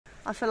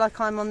I feel like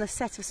I'm on the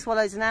set of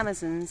Swallows and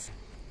Amazons.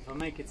 If I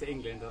make it to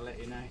England, I'll let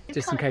you know.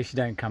 Just in case you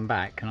don't come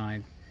back,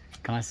 can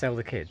I sell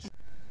the kids?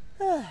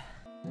 Hi,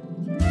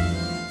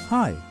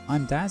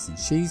 I'm Daz and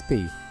she's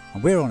Bee,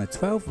 and we're on a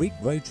 12-week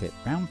road trip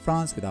round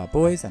France with our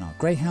boys and our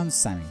greyhound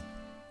Sammy.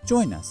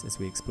 Join us as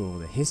we explore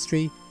the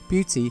history,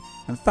 beauty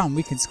and fun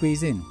we can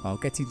squeeze in while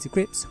getting to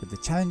grips with the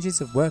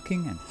challenges of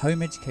working and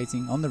home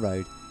educating on the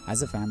road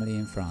as a family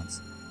in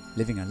France,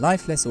 living a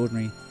life less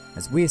ordinary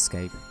as we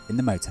escape in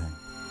the motorhome.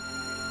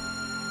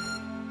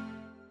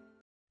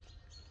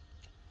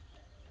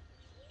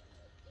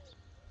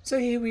 So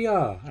here we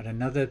are at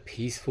another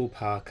peaceful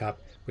park up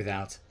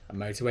without a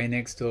motorway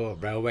next door, a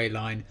railway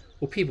line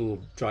or people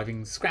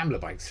driving scrambler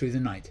bikes through the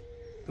night.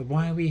 But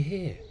why are we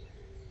here?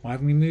 Why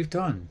haven't we moved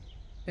on?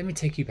 Let me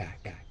take you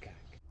back.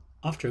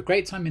 After a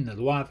great time in the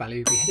Loire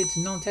Valley, we headed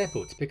to Nantes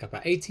Airport to pick up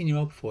our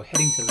 18-year-old before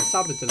heading to Les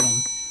Sables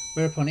d'Olonne,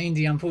 whereupon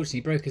Indy unfortunately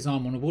broke his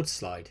arm on a water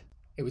slide.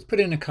 It was put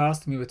in a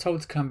cast and we were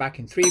told to come back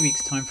in 3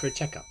 weeks' time for a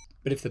checkup.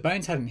 But if the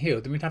bones hadn't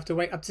healed, then we'd have to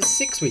wait up to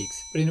 6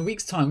 weeks. But in a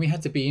week's time we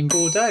had to be in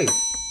Bordeaux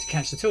to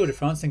catch the Tour de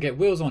France and get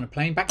wheels on a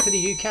plane back to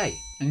the UK.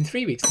 And in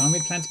 3 weeks' time we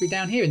planned to be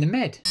down here in the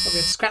Med. But we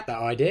had to scrap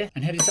that idea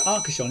and headed to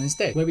Arcachon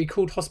instead, where we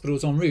called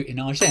hospitals en route in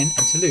Agen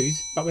and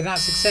Toulouse, but without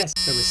success.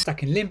 So we're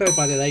stuck in limbo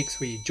by the lakes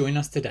where you join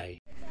us today.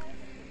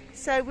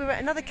 So we're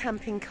at another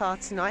camping car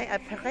tonight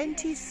at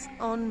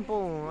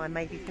Parentis-en-Born. I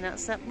maybe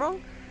pronounced that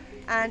wrong.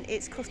 And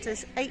it's cost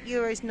us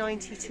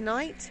 €8.90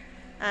 tonight.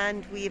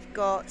 And we've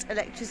got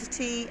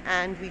electricity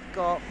and we've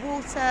got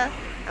water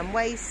and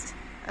waste.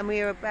 And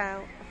we're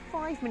about a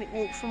 5-minute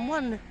walk from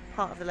one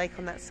part of the lake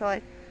on that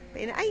side.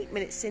 But in 8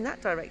 minutes in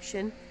that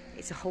direction,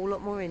 it's a whole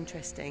lot more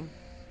interesting.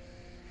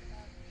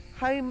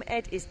 Home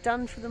ed is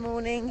done for the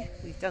morning.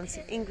 We've done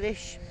some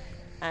English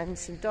and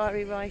some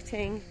diary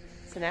writing.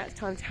 So now it's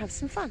time to have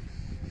some fun.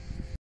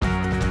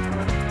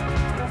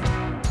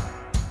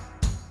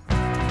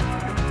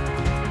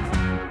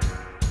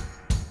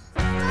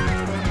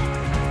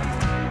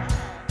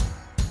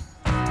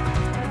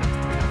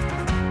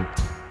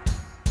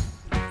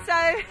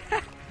 So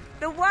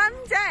the one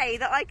day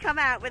that I come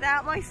out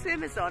without my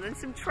swimmers on and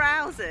some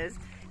trousers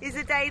is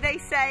the day they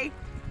say,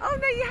 oh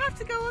no, you have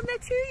to go on, they're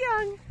too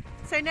young.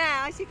 So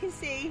now, as you can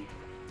see,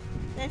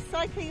 they're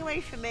cycling away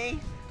from me.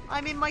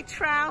 I'm in my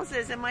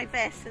trousers and my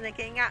vest and they're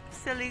getting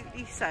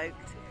absolutely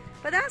soaked.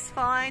 But that's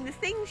fine, the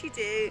things you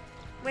do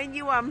when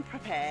you're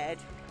unprepared.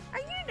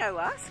 And you know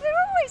us, we're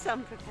always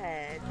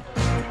unprepared.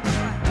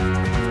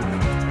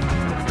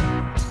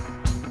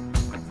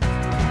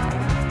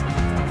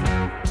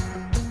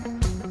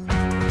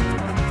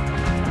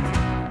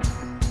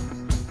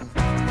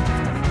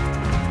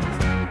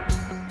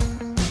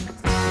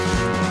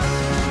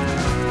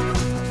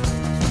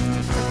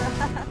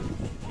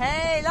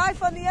 Hey,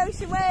 life on the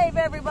ocean wave,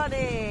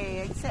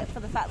 everybody! Except for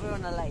the fact we're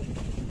on a lake. 3,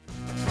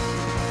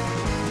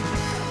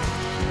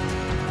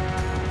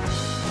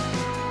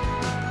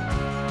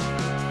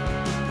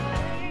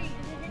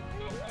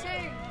 2,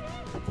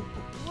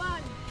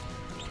 1,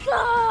 go!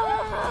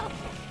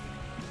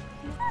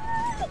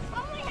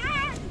 Oh my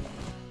hand!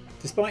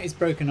 Despite his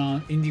broken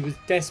arm, Indy was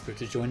desperate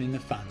to join in the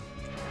fun.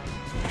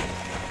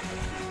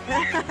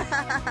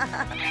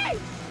 Yeah!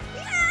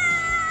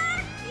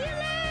 You lose!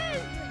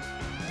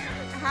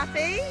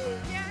 Happy?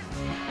 Yeah.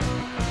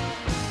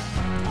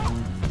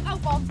 Oh,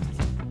 bomb.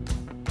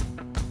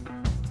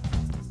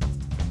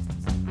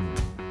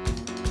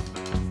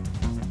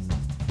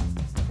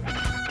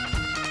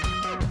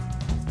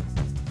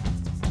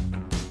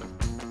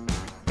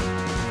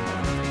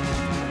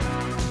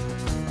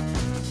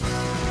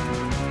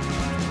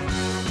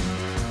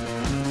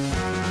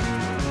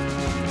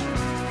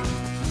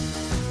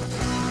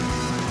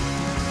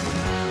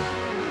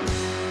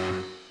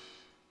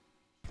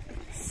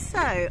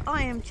 So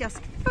I am just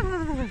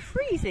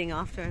freezing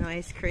after an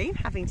ice cream,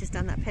 having just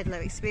done that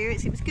pedalo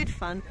experience. It was good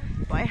fun,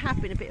 but I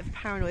have been a bit of a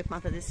paranoid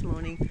mother this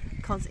morning,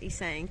 constantly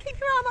saying, keep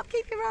your arm up,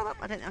 keep your arm up.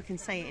 I don't think I can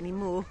say it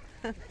anymore.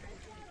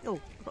 Oh,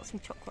 I've got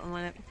some chocolate on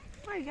my lip.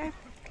 There you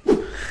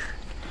go.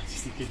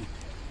 Just thinking,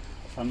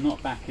 if I'm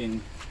not back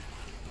in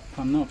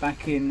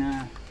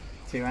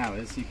 2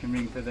 hours, you can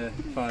ring for the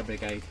fire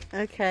brigade.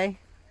 Okay.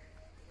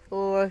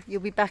 Or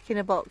you'll be back in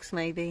a box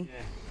maybe.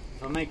 Yeah.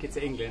 If I make it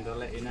to England, I'll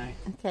let you know.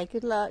 Okay,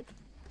 good luck.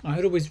 I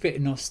had always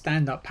written off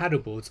stand-up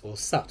paddleboards or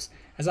SUPs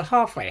as a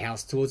halfway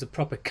house towards a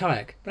proper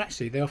kayak, but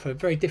actually they offer a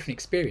very different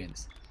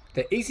experience.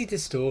 They're easy to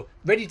store,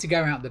 ready to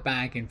go out the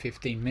bag in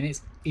 15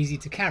 minutes, easy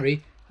to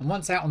carry, and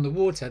once out on the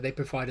water they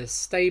provide a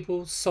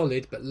stable,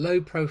 solid but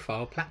low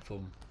profile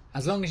platform.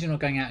 As long as you're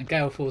not going out in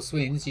gale force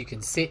winds, you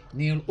can sit,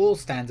 kneel or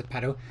stand to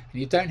paddle and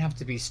you don't have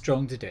to be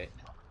strong to do it.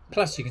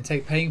 Plus you can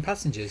take paying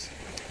passengers.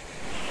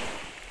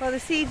 Well,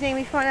 this evening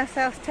we find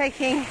ourselves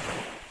taking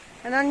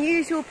an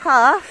unusual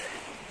path,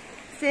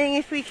 seeing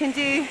if we can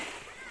do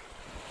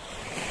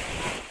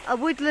a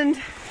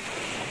woodland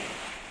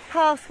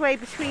pathway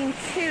between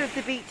two of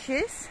the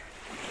beaches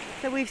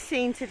that we've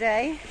seen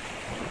today.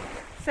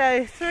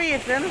 So 3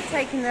 of them have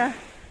taken the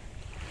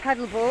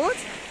paddleboard.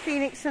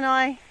 Phoenix and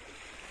I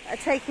are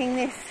taking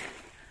this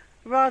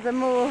rather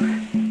more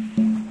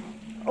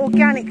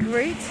organic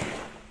route.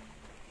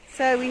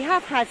 So we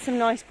have had some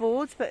nice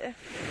boards, but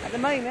at the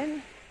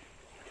moment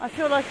I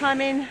feel like I'm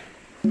in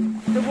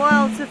the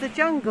wilds of the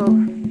jungle.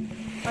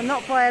 I'm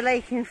not by a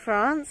lake in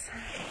France.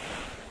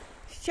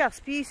 It's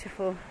just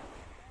beautiful.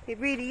 It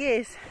really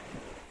is.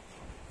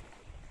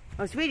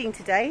 I was reading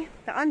today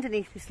that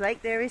underneath this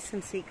lake there is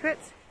some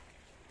secrets.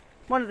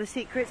 One of the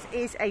secrets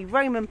is a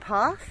Roman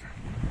path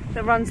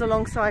that runs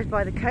alongside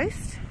by the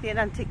coast, the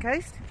Atlantic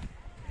coast,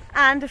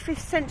 and a 5th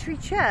century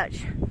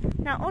church.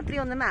 Now oddly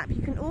on the map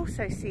you can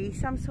also see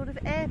some sort of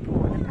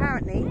airport.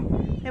 Apparently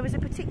there was a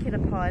particular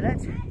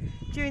pilot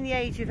during the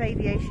age of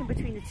aviation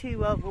between the 2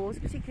 world wars, a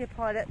particular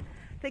pilot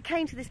that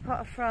came to this part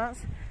of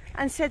France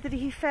and said that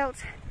he felt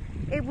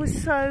it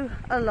was so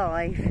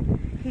alive.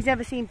 He's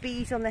never seen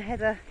bees on the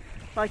header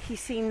like he's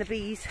seen the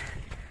bees,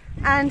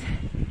 and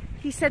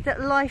he said that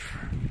life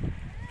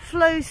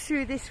flows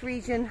through this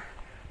region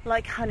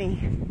like honey.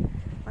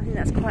 I think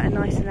that's quite a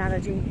nice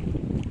analogy.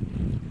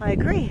 I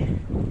agree.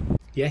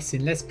 Yes,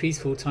 in less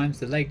peaceful times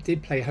the lake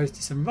did play host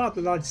to some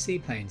rather large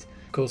seaplanes.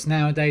 Of course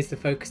nowadays the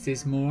focus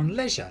is more on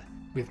leisure,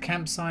 with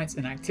campsites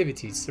and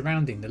activities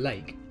surrounding the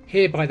lake.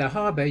 Here by the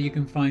harbour you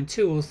can find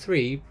 2 or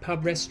 3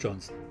 pub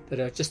restaurants that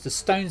are just a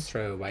stone's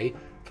throw away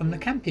from the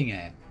camping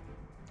area.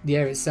 The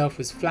air itself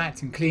was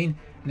flat and clean,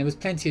 and there was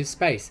plenty of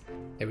space.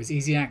 There was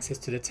easy access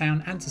to the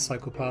town and to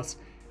cycle paths,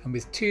 and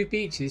with 2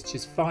 beaches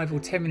just 5 or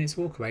 10 minutes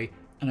walk away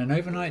and an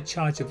overnight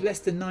charge of less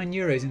than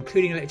 €9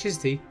 including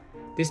electricity,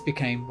 this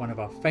became one of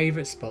our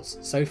favourite spots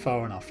so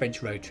far on our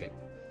French road trip.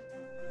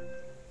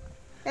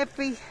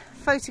 Every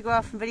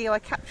photograph and video I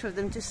capture of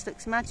them just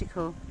looks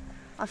magical.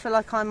 I feel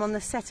like I'm on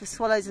the set of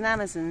Swallows and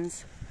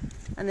Amazons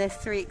and there's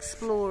 3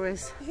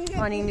 explorers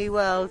finding new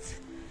worlds.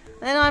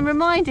 And then I'm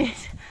reminded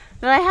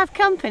that I have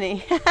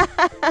company.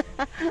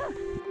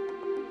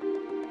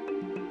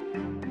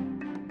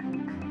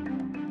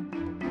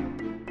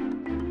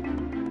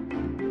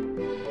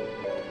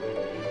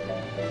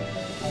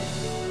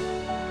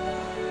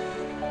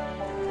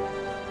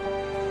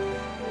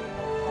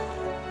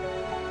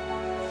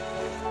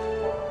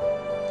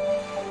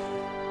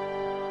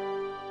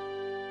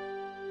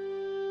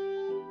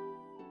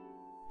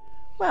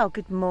 Well,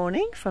 good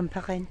morning from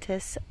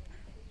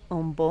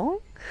Parentis-en-Born.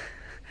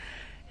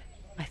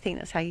 I think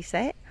that's how you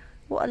say it.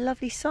 What a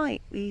lovely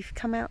sight we've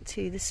come out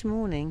to this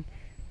morning.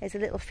 There's a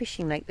little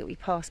fishing lake that we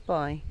passed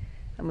by,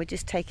 and we're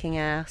just taking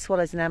our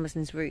Swallows and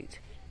Amazons route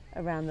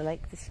around the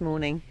lake this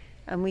morning,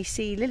 and we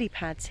see lily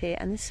pads here,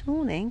 and this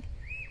morning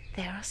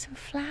there are some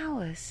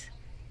flowers,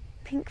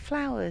 pink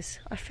flowers.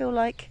 I feel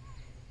like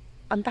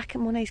I'm back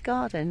at Monet's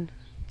garden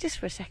just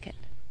for a second.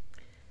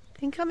 I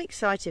think I'm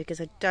excited because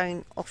I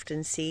don't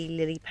often see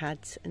lily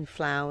pads and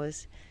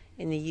flowers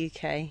in the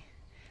UK,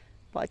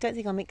 but I don't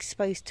think I'm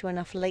exposed to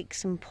enough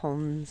lakes and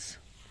ponds.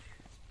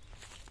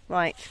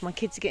 Right, my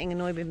kids are getting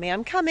annoyed with me.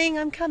 I'm coming,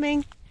 I'm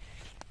coming.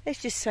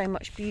 There's just so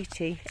much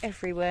beauty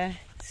everywhere,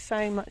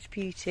 so much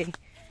beauty.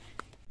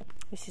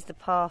 This is the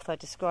path I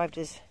described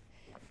as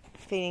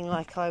feeling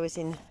like I was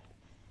in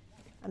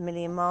a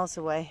million miles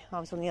away. I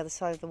was on the other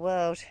side of the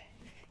world.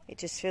 It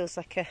just feels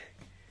like a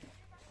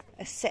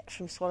set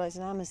from Swallows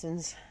and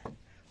Amazons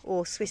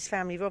or Swiss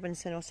Family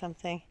Robinson or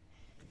something.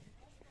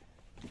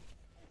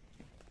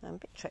 I'm a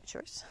bit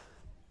treacherous.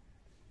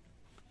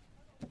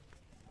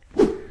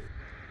 Hello,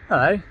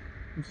 I'm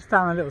just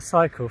down a little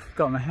cycle,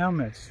 forgot my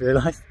helmet, I just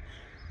realised,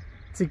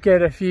 to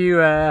get a few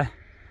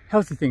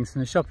healthy things from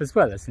the shop as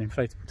well as an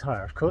inflatable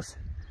tyre, of course.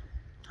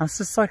 I was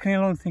just cycling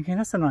along thinking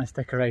that's a nice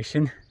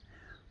decoration,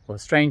 or a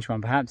strange one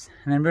perhaps,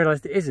 and then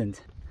realised it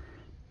isn't.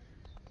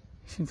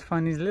 You seem to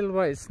find these little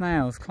white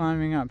snails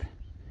climbing up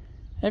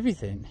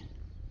everything.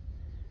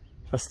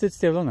 If I stood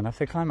still long enough,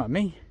 they'd climb up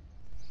me.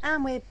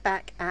 And we're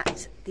back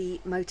at the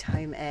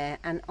Motorhome Air,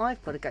 and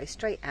I've got to go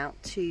straight out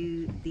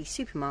to the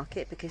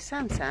supermarket because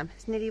Sam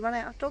has nearly run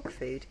out of dog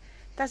food.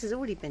 Daz has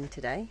already been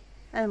today,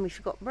 and we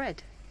forgot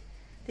bread.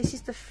 This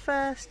is the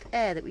first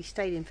Air that we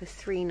stayed in for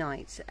 3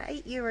 nights at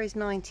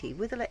 €8.90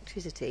 with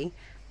electricity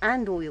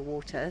and all your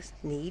water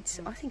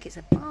needs. I think it's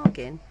a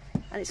bargain,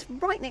 and it's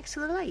right next to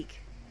the lake.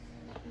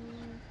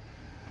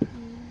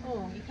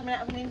 Oh, you're coming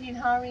out of an Indian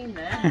harem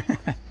there?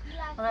 Well,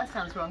 that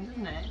sounds wrong,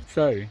 doesn't it?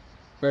 So,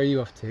 where are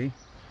you off to?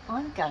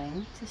 I'm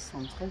going to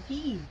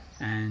Centreville.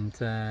 And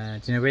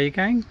do you know where you're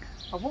going?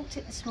 I walked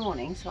it this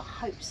morning, so I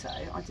hope so.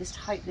 I just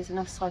hope there's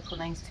enough cycle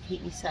lanes to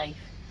keep me safe.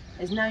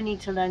 There's no need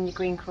to learn your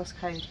green cross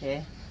code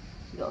here.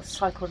 You've got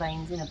cycle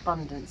lanes in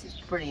abundance, it's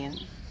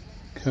brilliant.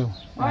 Cool.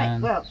 Right,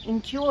 well,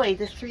 enjoy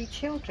the 3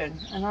 children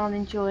and I'll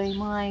enjoy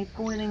my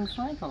boiling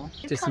cycle.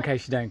 Just in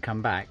case you don't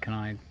come back, can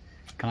I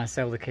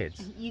sell the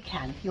kids? You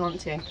can if you want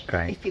to.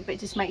 Great. But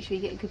just make sure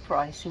you get a good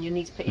price, and you'll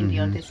need to put Indy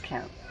on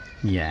discount.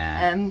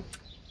 Yeah.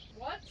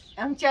 What?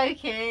 I'm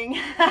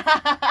joking.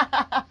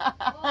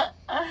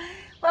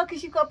 Well,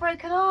 because you've got a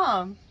broken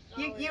arm.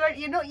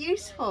 You're not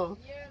useful.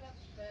 Yeah,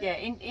 that's fair. Yeah,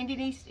 Indy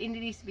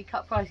needs to be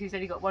cut price. He's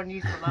only got 1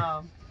 useful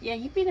arm. Yeah,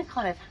 you've been a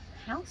kind of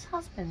house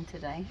husband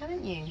today,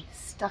 haven't you?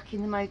 Stuck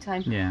in the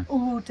motorhome Yeah.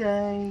 all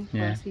day.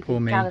 Yeah, Whilst we've poor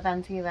been me.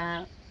 gallivanting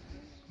about.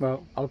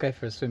 Well, I'll go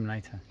for a swim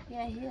later.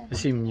 Yeah, yeah.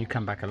 Assuming you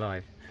come back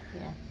alive.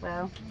 Yeah,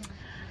 well,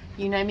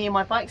 you know me and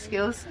my bike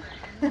skills.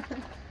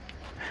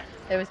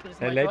 They're as good as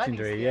They're my driving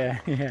legendary,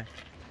 skills. yeah, yeah.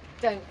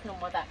 Don't film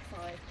my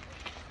backside.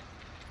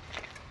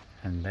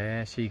 And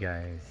there she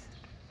goes.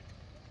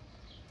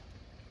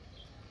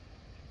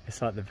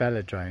 It's like the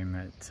velodrome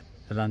at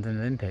the London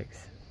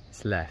Olympics.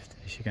 It's left.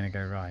 Is she going to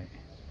go right?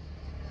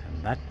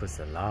 And that was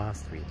the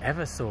last we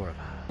ever saw of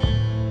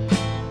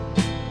her.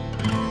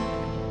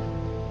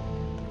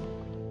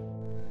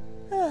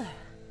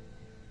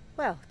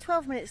 Well,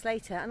 12 minutes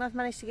later and I've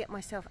managed to get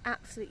myself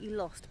absolutely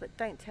lost, but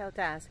don't tell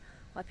Daz.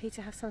 I appear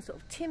to have some sort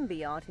of timber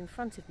yard in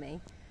front of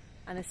me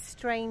and a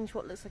strange,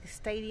 what looks like a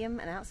stadium,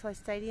 an outside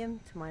stadium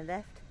to my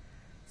left.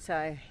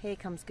 So here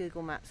comes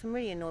Google Maps. I'm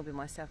really annoyed with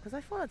myself because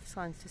I followed the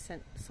signs to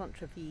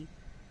Centreville.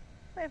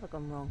 Where have I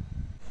gone wrong?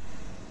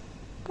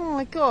 Oh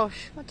my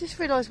gosh, I just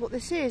realised what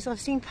this is. I've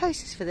seen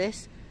posters for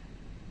this.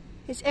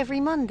 It's every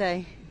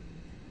Monday.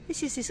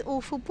 This is this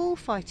awful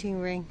bullfighting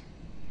ring.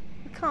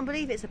 I can't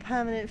believe it's a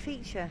permanent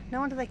feature. No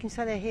wonder they can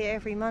say they're here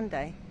every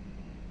Monday.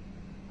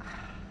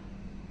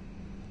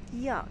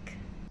 Yuck.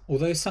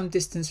 Although some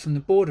distance from the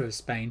border of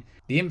Spain,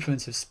 the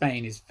influence of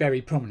Spain is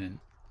very prominent,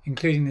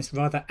 including this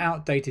rather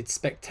outdated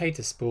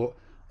spectator sport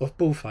of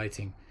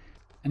bullfighting.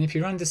 And if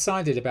you're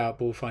undecided about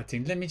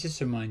bullfighting, let me just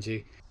remind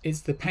you,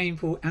 it's the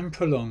painful and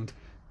prolonged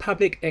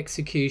public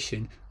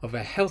execution of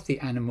a healthy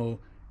animal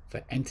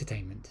for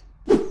entertainment.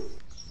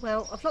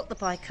 Well, I've locked the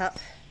bike up,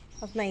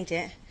 I've made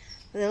it,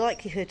 but the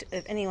likelihood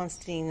of anyone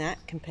stealing that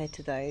compared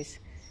to those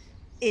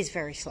is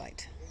very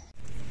slight.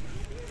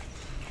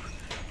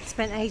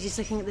 Spent ages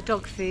looking at the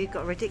dog food,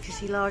 got a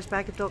ridiculously large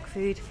bag of dog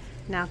food,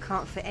 now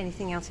can't fit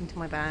anything else into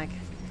my bag.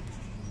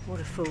 What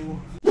a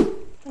fool.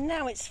 And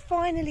now it's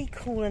finally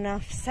cool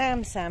enough,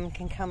 Sam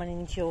can come and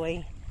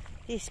enjoy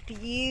this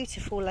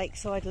beautiful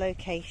lakeside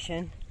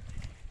location.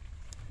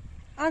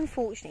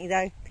 Unfortunately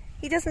though,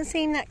 he doesn't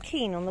seem that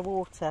keen on the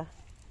water.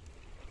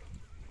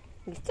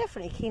 He's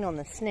definitely keen on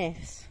the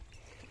sniffs.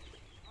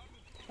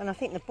 And I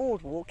think the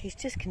boardwalk is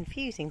just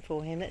confusing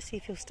for him. Let's see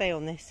if he'll stay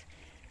on this.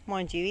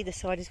 Mind you, either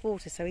side is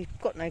water, so he's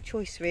got no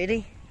choice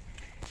really.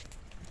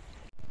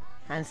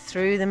 And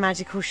through the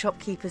magical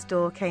shopkeeper's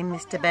door came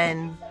Mr.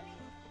 Ben.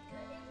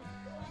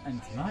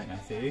 And tonight,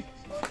 Matthew,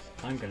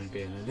 I'm going to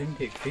be an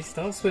Olympic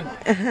freestyle swimmer.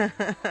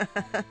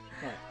 Right.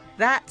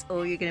 That,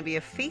 or you're going to be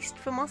a feast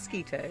for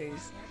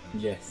mosquitoes.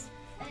 Yes.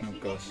 Oh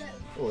gosh.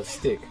 Or a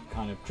stick,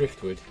 kind of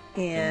driftwood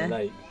Yeah. in the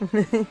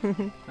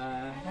lake.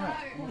 Right.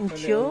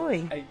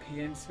 Enjoy. 8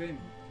 PM swim.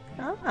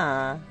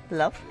 Ah,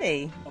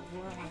 lovely.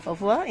 Au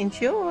revoir,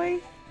 enjoy.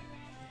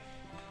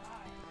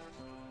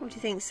 What do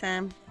you think,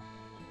 Sam?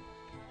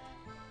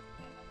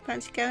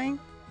 Fancy going?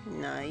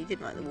 No, you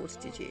didn't like the water,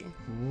 did you?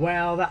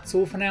 Well, that's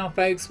all for now,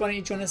 folks. Why don't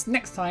you join us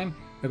next time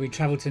where we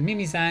travel to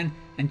Mimizan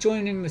and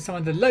join in with some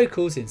of the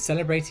locals in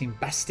celebrating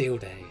Bastille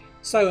Day.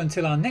 So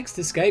until our next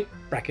escape,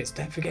 brackets,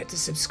 don't forget to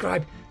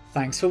subscribe.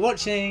 Thanks for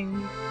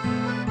watching.